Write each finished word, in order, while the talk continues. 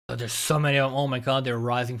Oh, there's so many of them. Oh my god, they're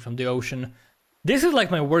rising from the ocean. This is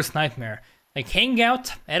like my worst nightmare. Like hang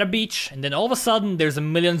out at a beach and then all of a sudden there's a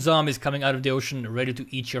million zombies coming out of the ocean ready to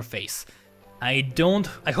eat your face. I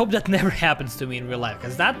hope that never happens to me in real life,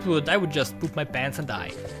 because I would just poop my pants and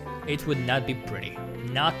die. It would not be pretty.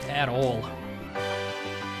 Not at all.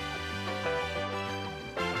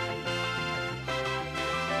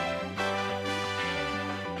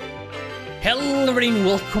 Hello everybody and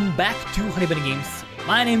welcome back to Honey Bunny Games.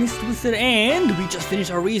 My name is Twisted and we just finished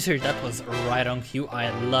our research. That was right on cue. I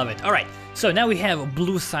love it. Alright, so now we have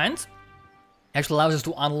blue science. Actually allows us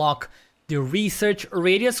to unlock the research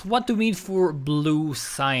radius. What do we need for blue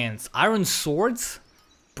science? Iron swords,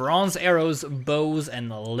 bronze arrows, bows, and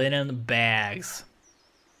linen bags.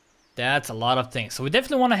 That's a lot of things. So we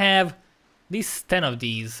definitely want to have at least 10 of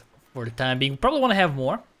these for the time being. We probably want to have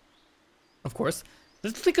more, of course.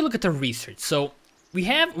 Let's take a look at the research. So we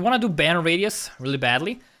want to do banner radius really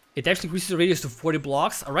badly. It actually increases the radius to 40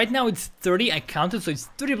 blocks. Right now it's 30, I counted, so it's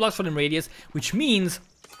 30 blocks for the radius, which means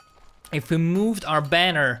if we moved our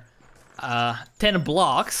banner 10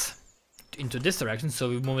 blocks into this direction, so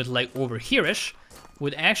we move it like over here-ish,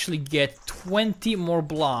 would actually get 20 more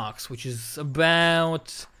blocks, which is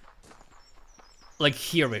about like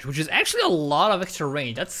here-ish, which is actually a lot of extra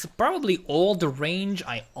range. That's probably all the range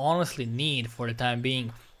I honestly need for the time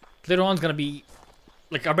being. Later on, it's gonna be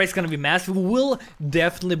like our base is gonna be massive. We will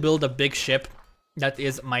definitely build a big ship. That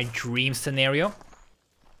is my dream scenario.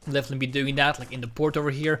 We'll definitely be doing that, like in the port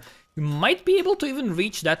over here. We might be able to even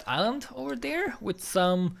reach that island over there with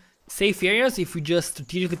some safe areas if we just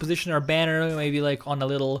strategically position our banner, maybe like on a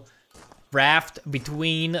little raft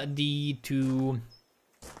between the two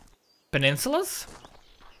peninsulas.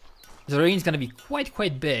 The range is gonna be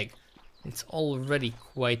quite big. It's already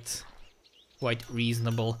quite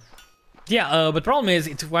reasonable. Yeah, but problem is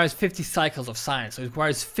it requires 50 cycles of science, so it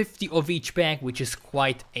requires 50 of each bag, which is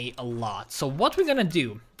quite a lot. So what we're gonna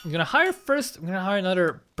do, we're gonna hire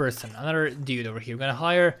another person, another dude over here. We're gonna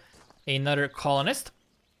hire another colonist.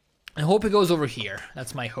 I hope he goes over here.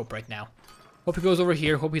 That's my hope right now. Hope he goes over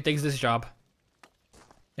here, hope he takes this job.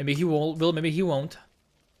 Maybe he will, maybe he won't.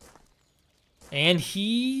 And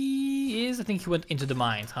he is, I think he went into the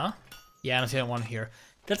mines, huh? Yeah, I don't see that one here.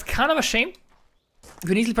 That's kind of a shame. We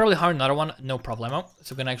can easily probably hire another one, no problemo.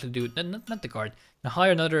 So we're gonna actually do, not the guard. Gonna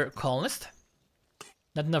hire another colonist.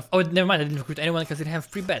 Not enough, oh, never mind, I didn't recruit anyone because I didn't have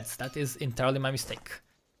free beds. That is entirely my mistake.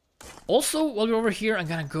 Also, while we're over here, I'm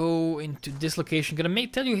gonna go into this location. Gonna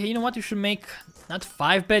tell you, hey, you know what, you should make, not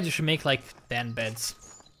 5 beds, you should make like 10 beds.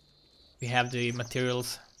 We have the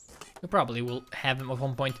materials. We probably will have them at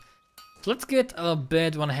one point. So let's get a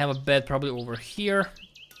bed. Want to have a bed probably over here.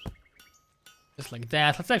 Just like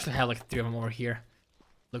that. Let's actually have like 3 of them over here.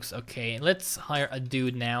 Looks okay. Let's hire a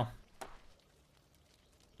dude now.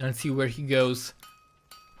 And see where he goes.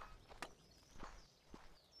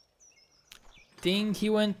 Think he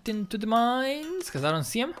went into the mines? Because I don't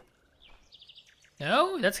see him.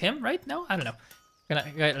 No, that's him, right? No, I don't know. Gonna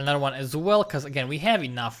get another one as well. Because again, we have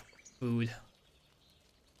enough food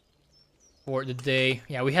for the day.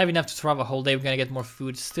 Yeah, we have enough to survive a whole day. We're gonna get more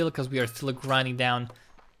food still because we are still grinding down.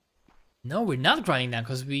 No, we're not grinding down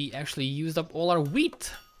because we actually used up all our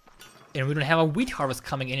wheat. And we don't have a wheat harvest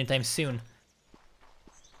coming anytime soon.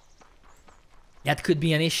 That could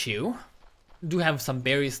be an issue. We do have some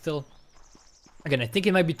berries still. Again, I think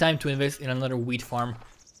it might be time to invest in another wheat farm.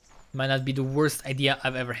 Might not be the worst idea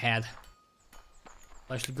I've ever had.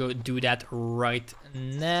 I should go do that right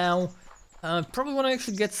now. Probably want to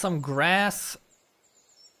actually get some grass.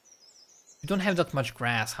 We don't have that much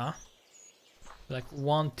grass, huh? Like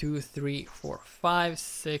 1, 2, 3, 4, 5,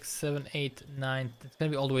 6, 7, 8, 9. It's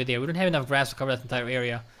gonna be all the way there. We don't have enough grass to cover that entire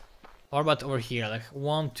area. What about over here? Like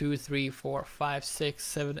 1, 2, 3, 4, 5, 6,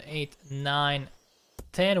 7, 8, 9,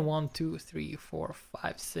 10. 1, 2, 3, 4,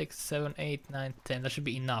 5, 6, 7, 8, 9, 10. That should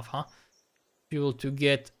be enough, huh? Be able to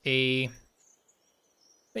get a.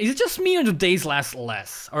 Is it just me or do days last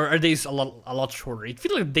less? Or are days a lot shorter? It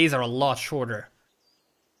feels like days are a lot shorter.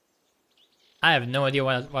 I have no idea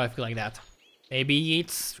why I feel like that. Maybe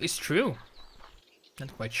it's true.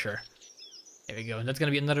 Not quite sure. There we go. That's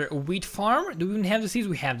gonna be another wheat farm. Do we even have the seeds?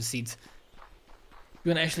 We have the seeds.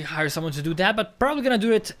 We're gonna actually hire someone to do that, but probably gonna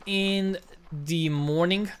do it in the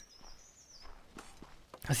morning.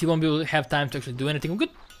 As he won't be able to have time to actually do anything. We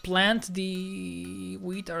could plant the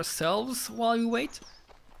wheat ourselves while we wait.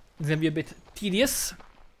 It's gonna be a bit tedious,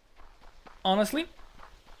 honestly.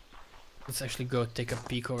 Let's actually go take a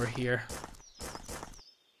peek over here.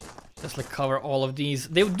 Just like cover all of these.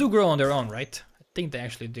 They do grow on their own, right? I think they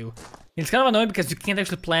actually do. It's kind of annoying because you can't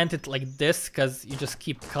actually plant it like this because you just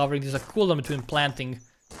keep covering. There's a cooldown between planting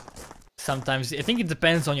Sometimes, I think it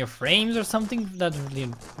depends on your frames or something. That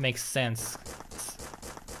really makes sense.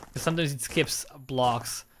 Sometimes it skips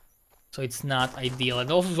blocks, so it's not ideal.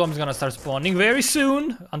 And also zombies gonna start spawning very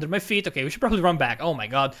soon under my feet. Okay, we should probably run back. Oh my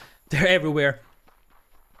god, they're everywhere.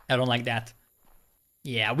 I don't like that.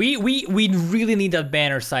 Yeah, we really need that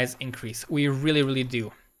banner size increase. We really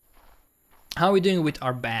do. How are we doing with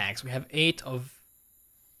our bags? We have 8 of...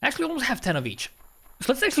 Actually, we almost have 10 of each.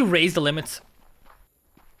 So let's actually raise the limits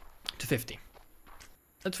to 50.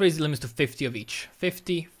 Let's raise the limits to 50 of each.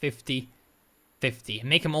 50, 50, 50.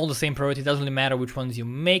 Make them all the same priority. It doesn't really matter which ones you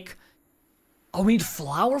make. Oh, we need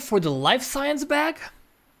flour for the life science bag?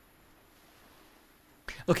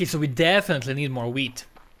 Okay, so we definitely need more wheat.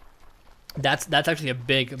 That's actually a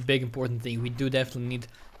big important thing. We do definitely need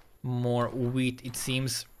more wheat, it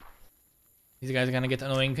seems. These guys are gonna get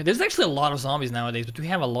annoying. There's actually a lot of zombies nowadays, but we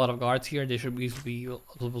have a lot of guards here. They should be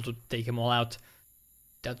able to take them all out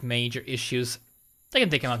without major issues. They can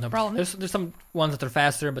take them out, no problem. There's some ones that are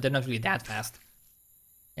faster, but they're not really that fast.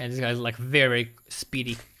 Yeah, these guys are like very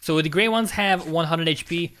speedy. So the gray ones have 100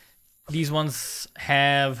 HP. These ones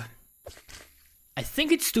have... I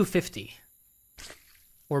think it's 250.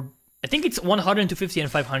 Or... I think it's 100, 250,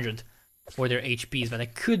 and 500 for their HPs, but I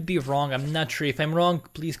could be wrong. I'm not sure. If I'm wrong,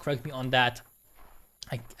 please correct me on that.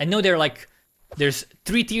 I know they're like... There's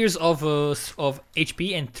 3 tiers of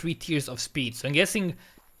HP and 3 tiers of speed. So I'm guessing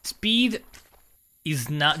speed is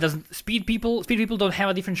not... Speed people don't have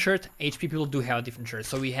a different shirt. HP people do have a different shirt.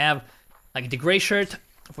 So we have like the gray shirt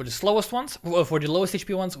for the slowest ones. For the lowest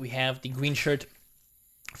HP ones, we have the green shirt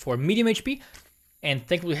for medium HP. And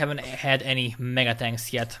thankfully we haven't had any mega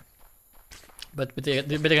tanks yet. But they're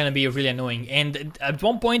gonna be really annoying. And at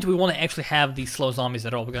one point we won't actually have these slow zombies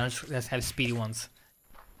at all. We're gonna just have speedy ones.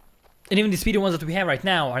 And even the speedy ones that we have right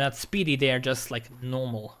now are not speedy, they are just like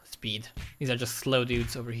normal speed. These are just slow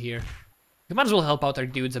dudes over here. We might as well help out our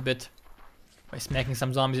dudes a bit by smacking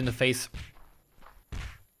some zombies in the face.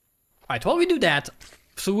 Alright, while we do that,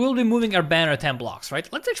 so we'll be moving our banner 10 blocks, right?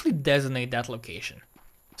 Let's actually designate that location.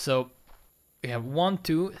 So we have 1,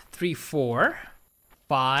 2, 3, 4,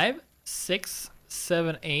 5, 6,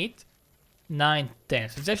 7, 8, 9, 10.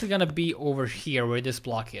 So it's actually gonna be over here where this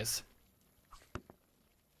block is.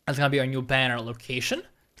 That's gonna be our new banner location.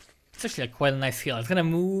 It's actually quite a nice hill. It's gonna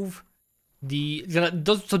move the...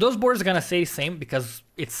 So those borders are gonna stay the same because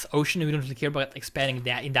it's ocean and we don't really care about expanding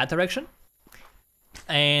that in that direction.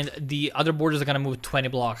 And the other borders are gonna move 20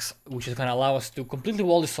 blocks, which is gonna allow us to completely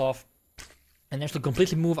wall this off and actually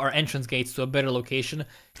completely move our entrance gates to a better location.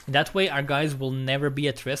 And that way our guys will never be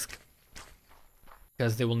at risk,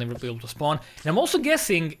 because they will never be able to spawn. And I'm also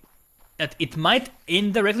guessing that it might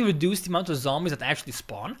indirectly reduce the amount of zombies that actually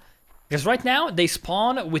spawn. Because right now, they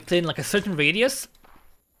spawn within like a certain radius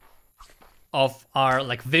of our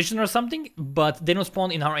like vision or something, but they don't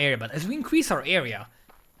spawn in our area. But as we increase our area,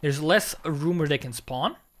 there's less room where they can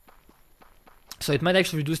spawn. So it might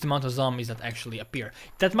actually reduce the amount of zombies that actually appear.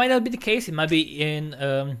 That might not be the case, it might be in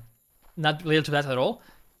not related to that at all.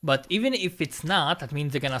 But even if it's not, that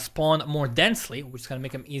means they're gonna spawn more densely, which is gonna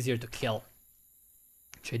make them easier to kill.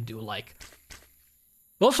 Which I do like.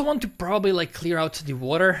 We also want to probably like clear out the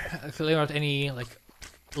water, clear out any like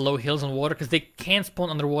low hills on water, because they can't spawn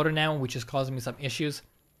underwater now, which is causing me some issues.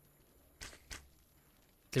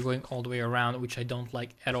 They're going all the way around, which I don't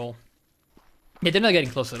like at all. Yeah, they're not getting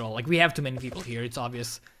close at all. Like, we have too many people here, it's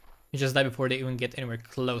obvious. You just die before they even get anywhere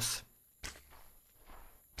close.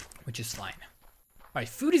 Which is fine. Alright,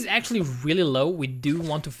 food is actually really low. We do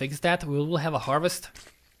want to fix that. We will have a harvest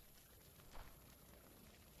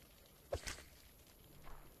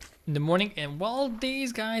in the morning. And while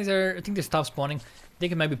these guys are... I think they stopped spawning. I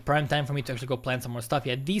think it might be prime time for me to actually go plant some more stuff.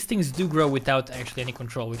 Yeah, these things do grow without actually any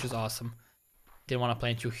control, which is awesome. Didn't want to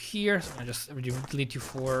plant you here, so I just delete you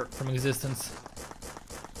from existence.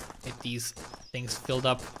 Get these things filled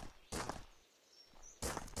up.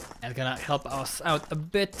 That's gonna help us out a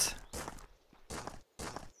bit.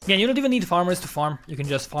 Again, you don't even need farmers to farm. You can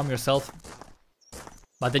just farm yourself.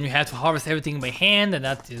 But then you have to harvest everything by hand, and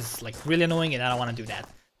that is like really annoying, and I don't want to do that.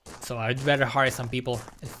 So I'd rather hire some people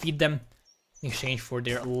and feed them in exchange for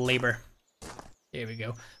their labor. There we go.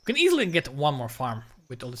 We can easily get one more farm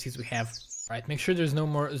with all the seeds we have. Alright, make sure there's no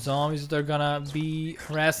more zombies that are gonna be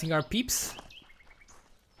harassing our peeps.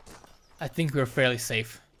 I think we're fairly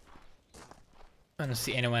safe. I don't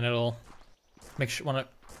see anyone at all. Wanna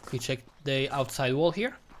quickly check the outside wall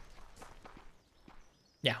here.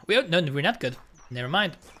 Yeah, we're not good. Never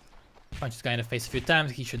mind. Punch this guy in the face a few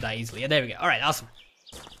times, he should die easily. Yeah, there we go. Alright, awesome.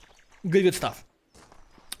 Good stuff.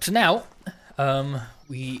 So now,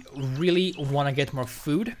 we really wanna get more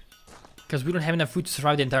food, because we don't have enough food to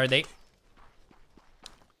survive the entire day.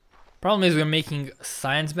 Problem is we're making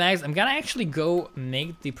science bags. I'm gonna actually go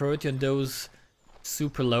make the priority on those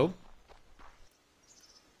super low.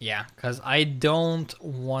 Yeah, because I don't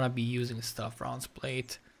want to be using stuff. Bronze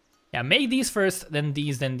plate. Yeah, make these first, then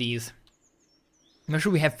these, then these. I'm not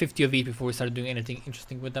sure we have 50 of each before we start doing anything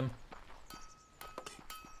interesting with them.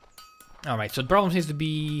 Alright, so the problem seems to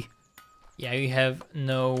be... Yeah, you have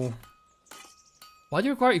no... What do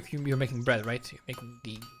you require? You're making bread, right? You're making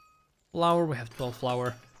the flour. We have 12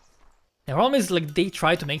 flour. The problem is, like, they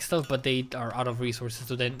try to make stuff, but they are out of resources,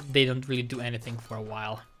 so then they don't really do anything for a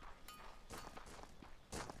while.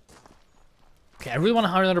 Okay, I really want to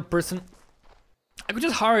hire another person. I could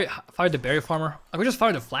just fire the berry farmer. I could just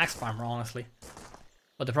fire the flax farmer, honestly.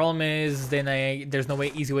 But the problem is, then there's no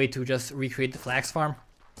easy way to just recreate the flax farm,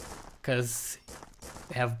 because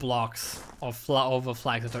they have blocks of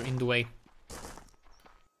flax that are in the way.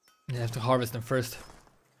 You have to harvest them first.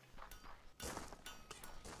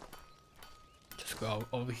 Just go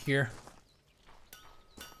over here.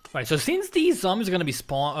 Right. So since these zombies are gonna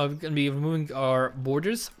be removing our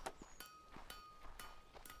borders,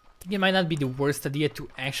 I think it might not be the worst idea to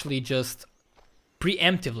actually just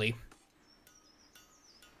preemptively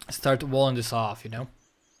start walling this off, you know?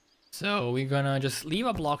 So we're gonna just leave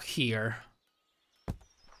a block here,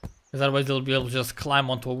 because otherwise they'll be able to just climb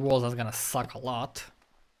onto a wall. That's gonna suck a lot.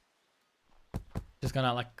 Just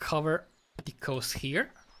gonna like cover the coast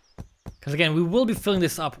here, because again we will be filling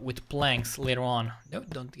this up with planks later on. No,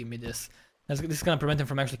 don't give me this. This is gonna prevent them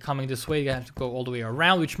from actually coming this way. You have to go all the way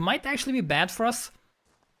around, which might actually be bad for us.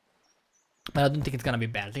 But I don't think it's gonna be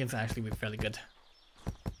bad. I think it's actually be fairly good.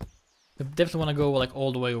 We definitely want to go like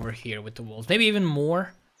all the way over here with the walls, maybe even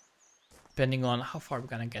more, depending on how far we're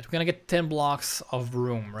gonna get. We're gonna get 10 blocks of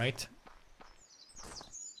room, right?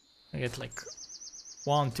 We get like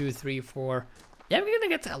 1, 2, 3, 4. Yeah, we're gonna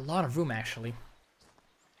get a lot of room actually.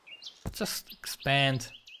 Let's just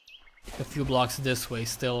expand a few blocks this way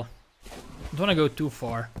still. Don't want to go too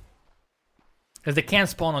far, because they can't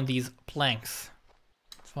spawn on these planks.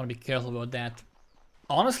 Just want to be careful about that.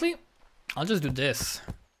 Honestly, I'll just do this,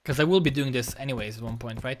 because I will be doing this anyways at one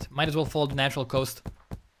point, right? Might as well follow the natural coast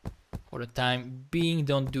for the time being.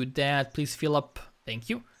 Don't do that. Please fill up. Thank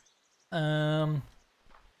you. I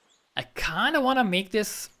kind of want to make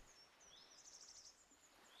this...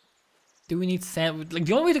 Do we need sand? Like,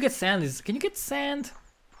 the only way to get sand is... Can you get sand?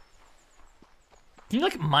 Can you,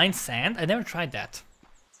 like, mine sand? I never tried that.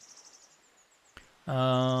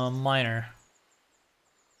 Miner.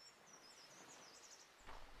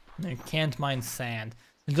 No, you can't mine sand.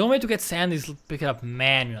 The only way to get sand is pick it up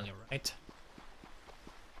manually, right?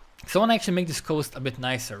 So I want to actually make this coast a bit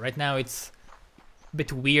nicer. Right now it's a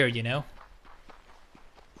bit weird, you know?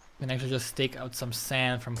 We can actually just take out some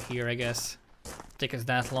sand from here, I guess. Take us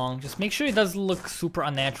that long. Just make sure it doesn't look super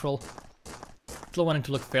unnatural. Still want it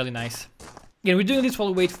to look fairly nice. Again, we're doing this while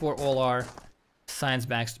we wait for all our science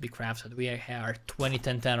bags to be crafted. We are 20,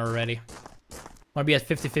 10, 10 already. Want to be at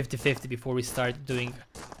 50, 50, 50 before we start doing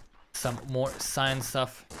some more science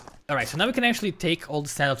stuff. Alright, so now we can actually take all the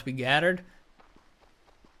sand that we gathered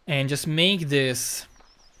and just make this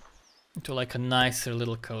into like a nicer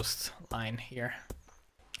little coastline here.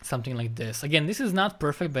 Something like this. Again, this is not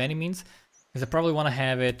perfect by any means, because I probably want to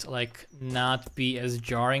have it like not be as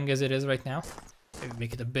jarring as it is right now. Maybe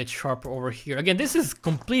make it a bit sharper over here. Again, this is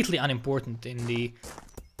completely unimportant in the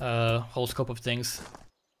whole scope of things.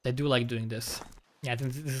 I do like doing this. Yeah, I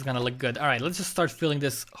think this is gonna look good. Alright, let's just start filling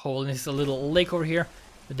this hole. This is a little lake over here.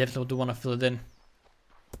 I definitely do want to fill it in.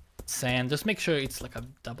 Sand. Just make sure it's like a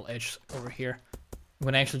double edge over here. I'm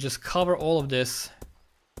gonna actually just cover all of this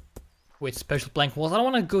with special plank walls. I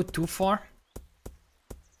don't want to go too far.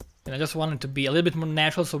 And I just want it to be a little bit more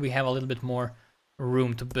natural, so we have a little bit more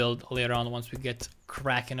room to build later on once we get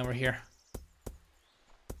cracking over here.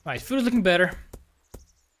 Alright, food is looking better.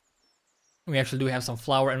 We actually do have some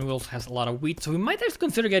flour, and we also have a lot of wheat, so we might have to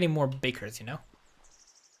consider getting more bakers, you know?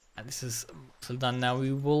 And this is mostly done now.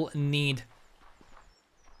 We will need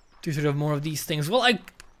to sort of more of these things. Well, I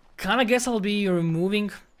kind of guess I'll be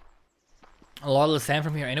removing a lot of the sand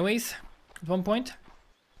from here anyways at one point.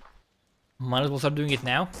 Might as well start doing it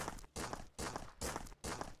now.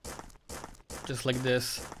 Just like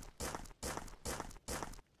this.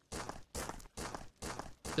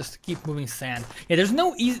 Just keep moving sand. Yeah,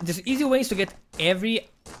 there's easy ways to get every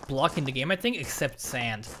block in the game, I think, except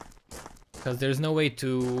sand. Because there's no way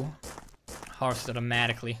to harvest it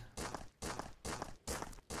automatically.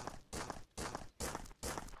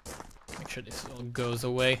 Make sure this all goes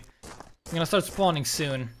away. I'm gonna start spawning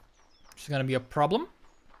soon, which is gonna be a problem.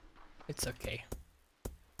 It's okay.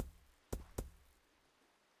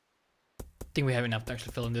 think we have enough to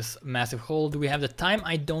actually fill in this massive hole. Do we have the time?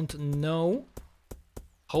 I don't know.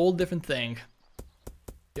 Whole different thing.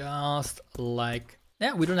 Just like...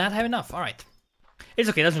 Yeah, we do not have enough. Alright. It's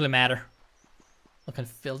okay, doesn't really matter. I can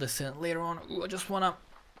fill this in later on. Ooh, I just wanna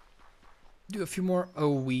do a few more.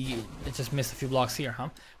 Oh, we just missed a few blocks here, huh?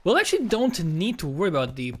 Well, actually don't need to worry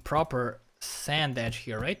about the proper sand edge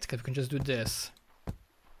here, right? Because we can just do this.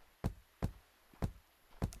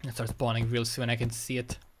 It starts spawning real soon. I can see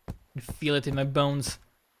it. I feel it in my bones.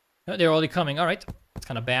 Oh, they're already coming. Alright. It's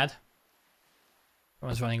kind of bad.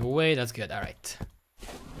 Everyone's running away. That's good. Alright.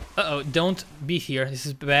 Uh-oh. Don't be here. This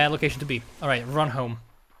is a bad location to be. Alright. Run home.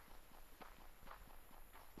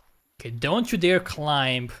 Okay. Don't you dare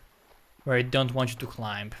climb where I don't want you to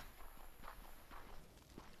climb.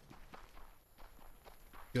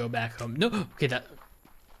 Go back home. No! Okay,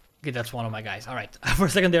 that's one of my guys. Alright. For a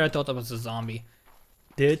second there I thought that was a zombie.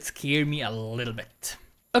 That scared me a little bit.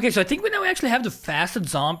 Okay, so I think we now actually have the fastest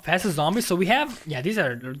zombies. So we have, yeah, these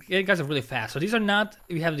guys are really fast. So these are not,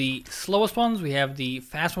 we have the slowest ones, we have the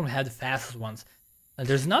fast ones, we have the fastest ones.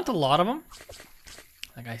 There's not a lot of them.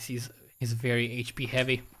 That guy he's very HP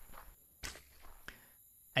heavy.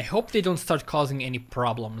 I hope they don't start causing any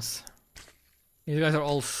problems. These guys are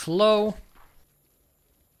all slow.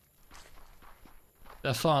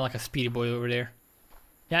 I saw like a speedy boy over there.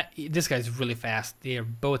 Yeah, this guy's really fast. They're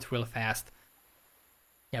both really fast.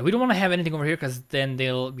 Yeah, we don't want to have anything over here because then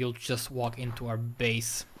we'll just walk into our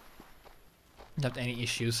base without any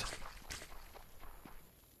issues.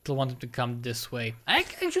 Still want them to come this way. I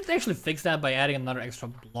should actually fix that by adding another extra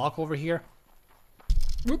block over here.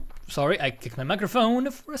 Oop, sorry, I kicked my microphone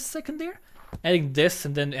for a second there. Adding this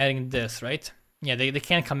and then adding this, right? Yeah, they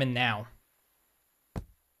can't come in now.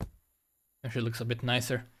 Actually looks a bit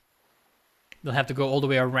nicer. They'll have to go all the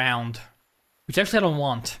way around, which actually I don't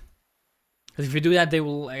want. Because if we do that, they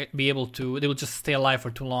will be able to, they will just stay alive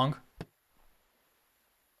for too long.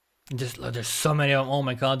 And just, there's so many of them, oh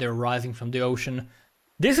my god, they're rising from the ocean.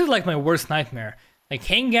 This is like my worst nightmare. Like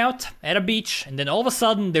hang out at a beach, and then all of a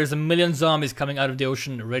sudden there's a million zombies coming out of the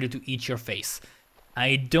ocean ready to eat your face.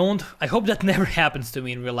 I hope that never happens to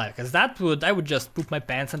me in real life, because I would just poop my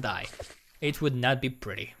pants and die. It would not be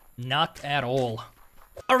pretty. Not at all.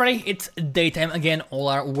 Alrighty, it's daytime again, all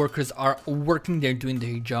our workers are working, they're doing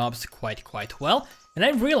their jobs quite well. And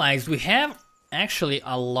I realized we have actually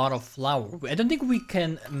a lot of flour. I don't think we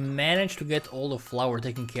can manage to get all the flour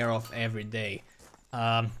taken care of every day.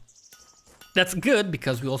 That's good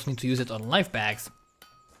because we also need to use it on life bags.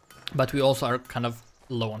 But we also are kind of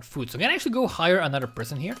low on food. So I'm gonna actually go hire another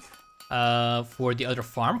person here for the other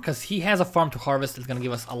farm, because he has a farm to harvest that's gonna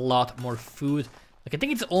give us a lot more food. Like I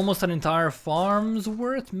think it's almost an entire farm's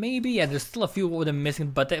worth, maybe. Yeah, there's still a few of them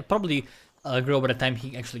missing, but they probably grow by the time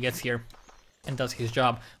he actually gets here and does his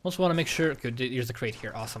job. Also want to make sure. Okay, here's a crate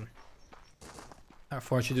here. Awesome. Our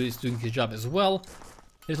forestry dude is doing his job as well.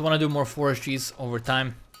 Just want to do more forestries over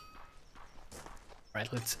time. All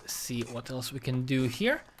right, let's see what else we can do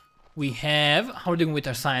here. We have, how are we doing with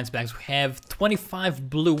our science bags? We have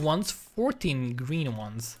 25 blue ones, 14 green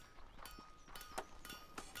ones.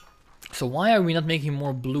 So why are we not making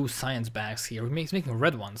more blue science bags here? We're making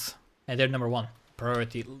red ones. And they're number one.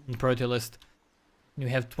 Priority list. And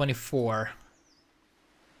we have 24.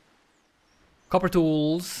 Copper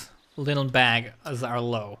tools, linen bag as are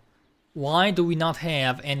low. Why do we not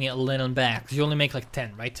have any linen bags? You only make like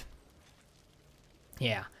 10, right?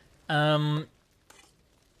 Yeah.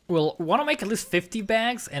 We'll want to make at least 50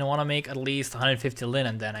 bags and want to make at least 150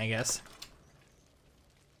 linen then, I guess.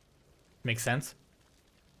 Makes sense.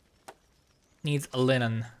 Needs a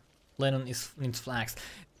linen. Linen needs flax.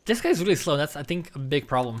 This guy's really slow. That's, I think, a big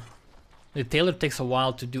problem. The tailor takes a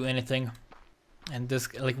while to do anything. And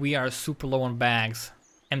this, like, we are super low on bags.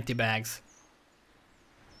 Empty bags.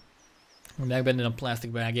 Bag bed in a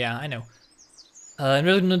plastic bag. Yeah, I know. I'm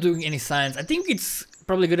really not doing any science. I think it's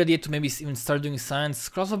probably a good idea to maybe even start doing science.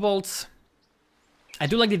 Crossbow bolts. I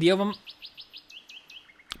do like the idea of them.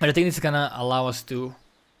 But I think it's gonna allow us to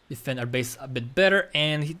defend our base a bit better,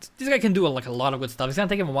 and this guy can do like a lot of good stuff. It's gonna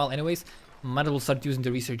take him a while anyways. Might as well start using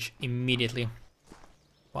the research immediately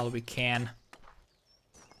while we can.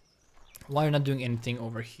 Why are you not doing anything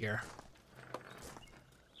over here?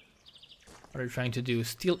 What are you trying to do?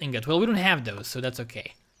 Steel ingot. Well, we don't have those, so that's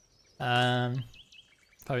okay.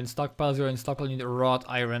 If I'm in stockpiles, you're in stockpile, you need wrought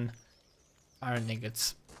iron. Iron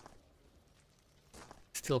ingots.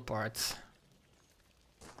 Steel parts.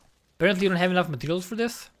 Apparently you don't have enough materials for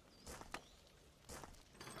this.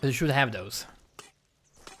 But you should have those.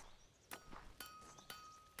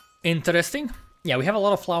 Interesting. Yeah, we have a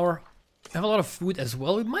lot of flour. We have a lot of food as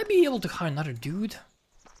well. We might be able to hire another dude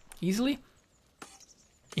easily.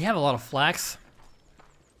 You have a lot of flax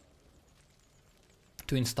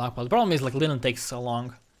to in stockpile. The problem is like linen takes so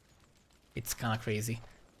long. It's kind of crazy.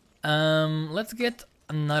 Let's get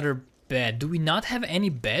another bed. Do we not have any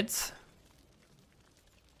beds?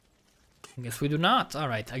 I guess we do not.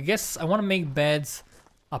 Alright, I guess I want to make beds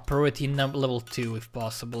a priority level 2 if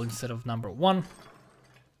possible instead of number 1.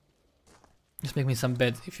 Just make me some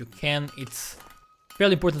beds if you can. It's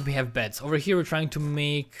fairly important we have beds. Over here we're trying to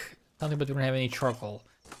make something, but we don't have any charcoal.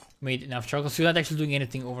 Made enough charcoal, so you're not actually doing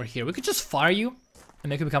anything over here. We could just fire you and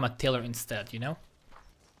make you become a tailor instead, you know?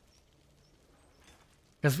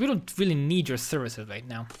 Because we don't really need your services right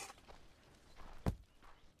now.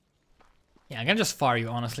 Yeah, I'm gonna just fire you,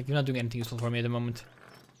 honestly. You're not doing anything useful for me at the moment.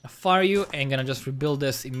 I'll fire you and gonna just rebuild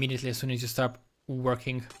this immediately as soon as you start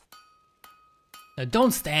working. Now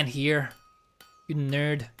don't stand here, you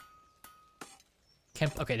nerd.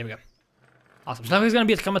 Can't. Okay, there we go. Awesome. So now he's gonna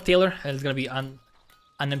become a tailor, and it's gonna be an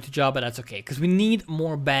empty job, but that's okay because we need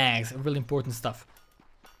more bags. Really important stuff.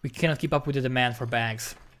 We cannot keep up with the demand for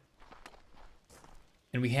bags.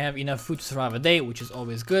 And we have enough food to survive a day, which is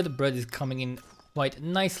always good. Bread is coming in quite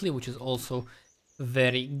nicely, which is also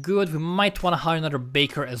very good. We might want to hire another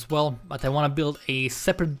baker as well, but I want to build a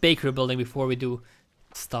separate bakery building before we do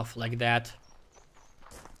stuff like that.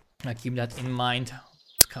 I'll keep that in mind.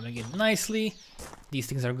 It's coming in nicely. These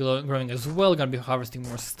things are growing as well. Gonna be harvesting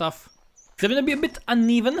more stuff. It's gonna be a bit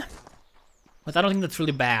uneven, but I don't think that's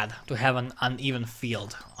really bad to have an uneven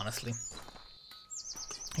field, honestly.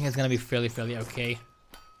 I think it's gonna be fairly okay.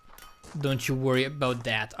 Don't you worry about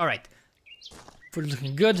that. Alright. Food is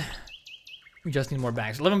looking good. We just need more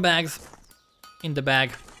bags. 11 bags in the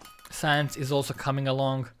bag. Science is also coming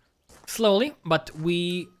along slowly, but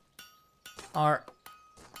we are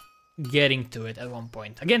getting to it at one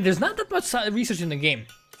point. Again, there's not that much research in the game.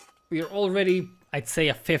 We are already, I'd say,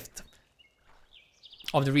 a fifth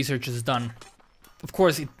of the research is done. Of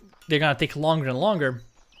course, they're gonna take longer and longer,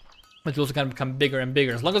 but it's also gonna become bigger and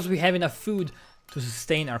bigger. As long as we have enough food to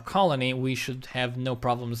sustain our colony, we should have no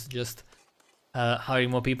problems just hiring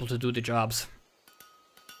more people to do the jobs.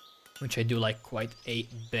 Which I do like quite a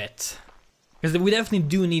bit. Because we definitely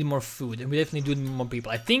do need more food, and we definitely do need more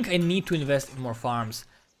people. I think I need to invest in more farms.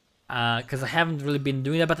 Because I haven't really been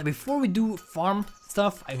doing that, but before we do farm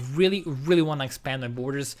stuff, I really want to expand my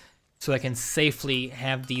borders so I can safely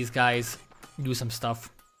have these guys do some stuff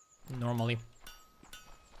normally.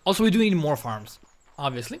 Also, we do need more farms,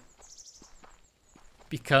 obviously.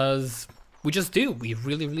 Because we just do. We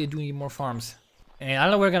really do need more farms. And I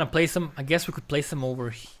don't know where we're gonna place them. I guess we could place them over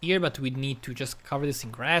here, but we need to just cover this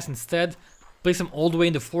in grass instead. Place them all the way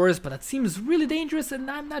in the forest, but that seems really dangerous, and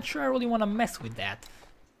I'm not sure I really want to mess with that.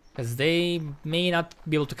 Because they may not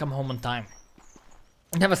be able to come home on time.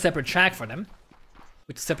 I have a separate shack for them,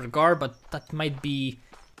 with a separate guard, but that might be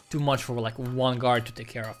too much for like one guard to take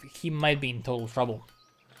care of. He might be in total trouble,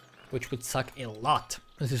 which would suck a lot.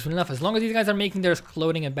 This is enough. As long as these guys are making their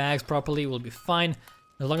clothing and bags properly, we'll be fine.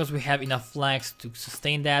 As long as we have enough flax to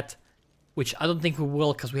sustain that, which I don't think we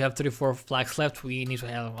will, because we have 34 flax left. We need to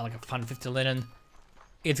have like 150 linen.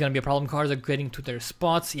 It's gonna be a problem. Cars are getting to their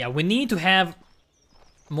spots. Yeah, we need to have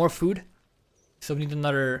more food, so we need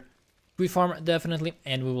another wheat farm definitely,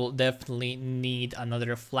 and we will definitely need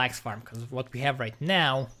another flax farm, because what we have right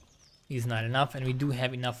now is not enough, and we do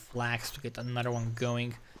have enough flax to get another one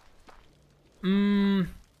going.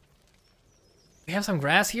 We have some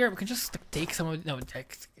grass here. We can just take some of it. No,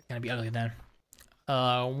 it's gonna be ugly then.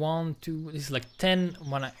 1, 2, this is like 10.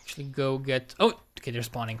 Wanna actually go get, oh, okay, they're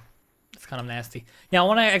spawning. That's kind of nasty. Yeah, I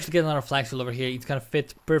wanna actually get another flax field over here. It's gonna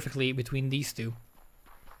fit perfectly between these two.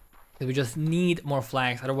 We just need more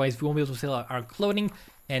flags, otherwise we won't be able to sell our clothing,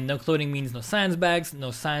 and no clothing means no science bags, no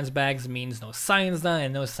science bags means no science done,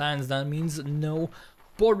 and no science done means no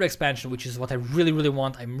border expansion, which is what I really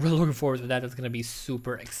want. I'm really looking forward to that. That's gonna be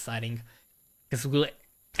super exciting, because we'll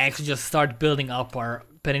actually just start building up our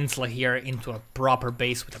peninsula here into a proper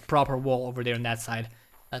base with a proper wall over there on that side.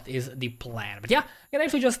 That is the plan. But yeah, I can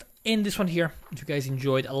actually just end this one here. If you guys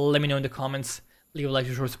enjoyed, let me know in the comments, leave a like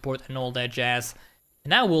to show support and all that jazz.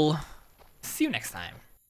 And I will see you next time.